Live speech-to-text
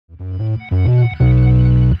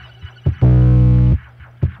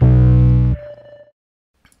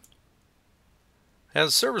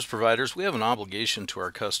As service providers, we have an obligation to our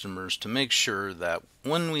customers to make sure that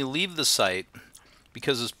when we leave the site,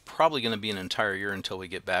 because it's probably going to be an entire year until we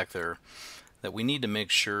get back there, that we need to make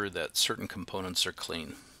sure that certain components are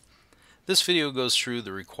clean. This video goes through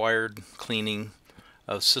the required cleaning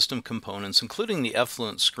of system components, including the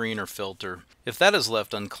effluent screen or filter. If that is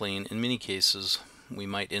left unclean, in many cases, we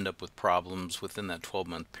might end up with problems within that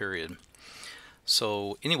 12-month period.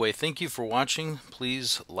 So anyway, thank you for watching.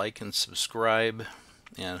 Please like and subscribe,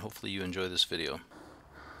 and hopefully you enjoy this video.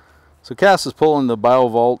 So Cass is pulling the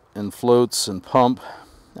BioVault and floats and pump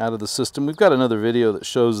out of the system. We've got another video that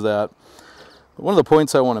shows that. But one of the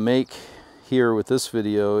points I want to make here with this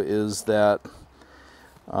video is that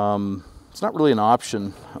it's not really an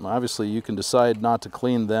option. Obviously you can decide not to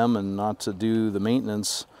clean them and not to do the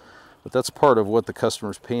maintenance, but that's part of what the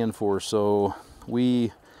customer's paying for. So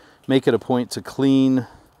we make it a point to clean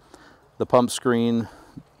the pump screen,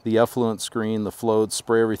 the effluent screen, the floats,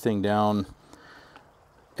 spray everything down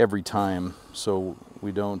every time so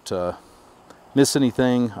we don't miss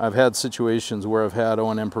anything. I've had situations where I've had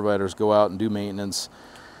O&M providers go out and do maintenance.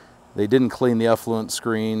 They didn't clean the effluent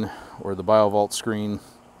screen or the BioVault screen,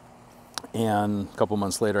 and a couple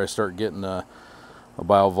months later I start getting a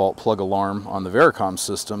BioVault plug alarm on the Vericom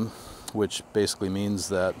system, which basically means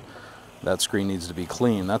that that screen needs to be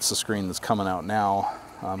clean. That's the screen that's coming out now.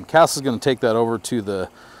 Cass is going to take that over to the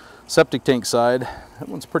septic tank side. That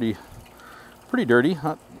one's pretty dirty,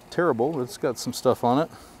 not terrible, but it's got some stuff on it.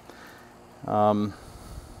 The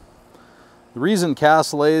reason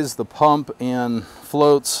Cass lays the pump and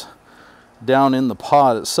floats down in the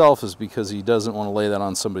pod itself is because he doesn't want to lay that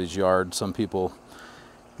on somebody's yard. Some people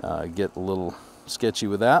get a little sketchy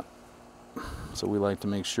with that, so we like to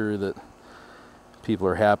make sure that people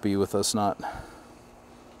are happy with us not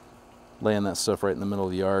laying that stuff right in the middle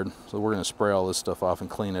of the yard. So we're going to spray all this stuff off and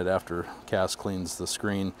clean it after Cass cleans the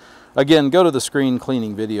screen. Again, go to the screen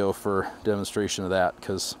cleaning video for demonstration of that,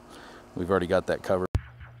 because we've already got that covered.